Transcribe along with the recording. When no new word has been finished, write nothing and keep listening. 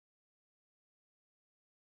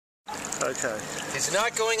Okay. He's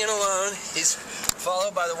not going in alone. He's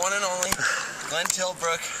followed by the one and only Glenn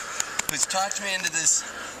Tilbrook, who's talked me into this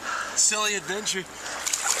silly adventure.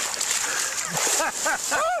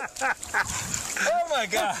 Oh my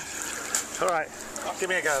God! All right, give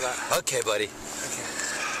me a go at that. Okay, buddy. Okay.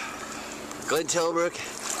 Glenn Tilbrook,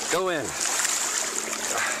 go in.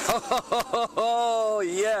 Oh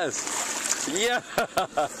yes, yes.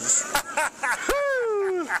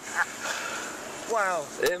 Wow.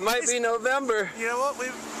 It might be November. You know what?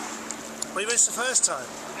 We missed the first time.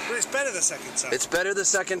 But it's better the second time. It's better the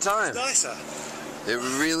second time. It's nicer. It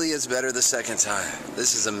really is better the second time.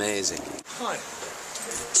 This is amazing. Hi,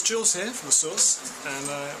 it's Jules here from The Source, and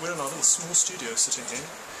we're in our little small studio sitting here,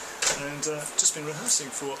 and just been rehearsing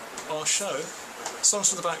for our show, Songs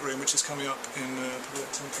from the Back Room, which is coming up in probably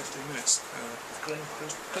about 10-15 minutes. Glenn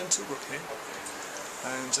Tilbrook here,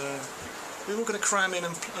 and we're all going to cram in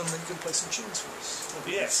and then you can play some tunes for us.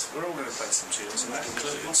 Yes, we're all going to play some tunes, and that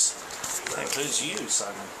includes you,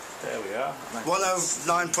 Simon. There we are.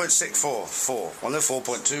 109.64,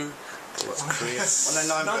 104.2.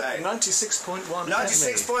 109.8. 96.1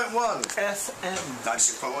 96.1 FM.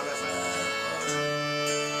 96.1 FM.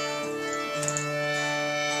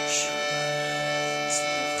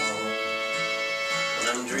 And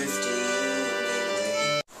I'm drifting.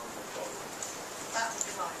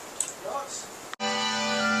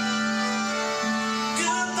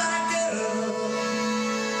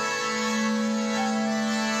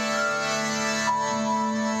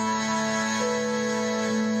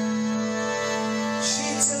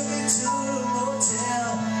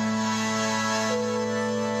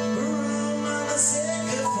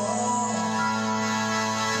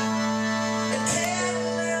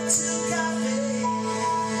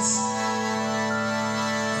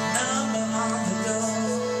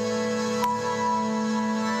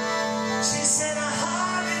 She's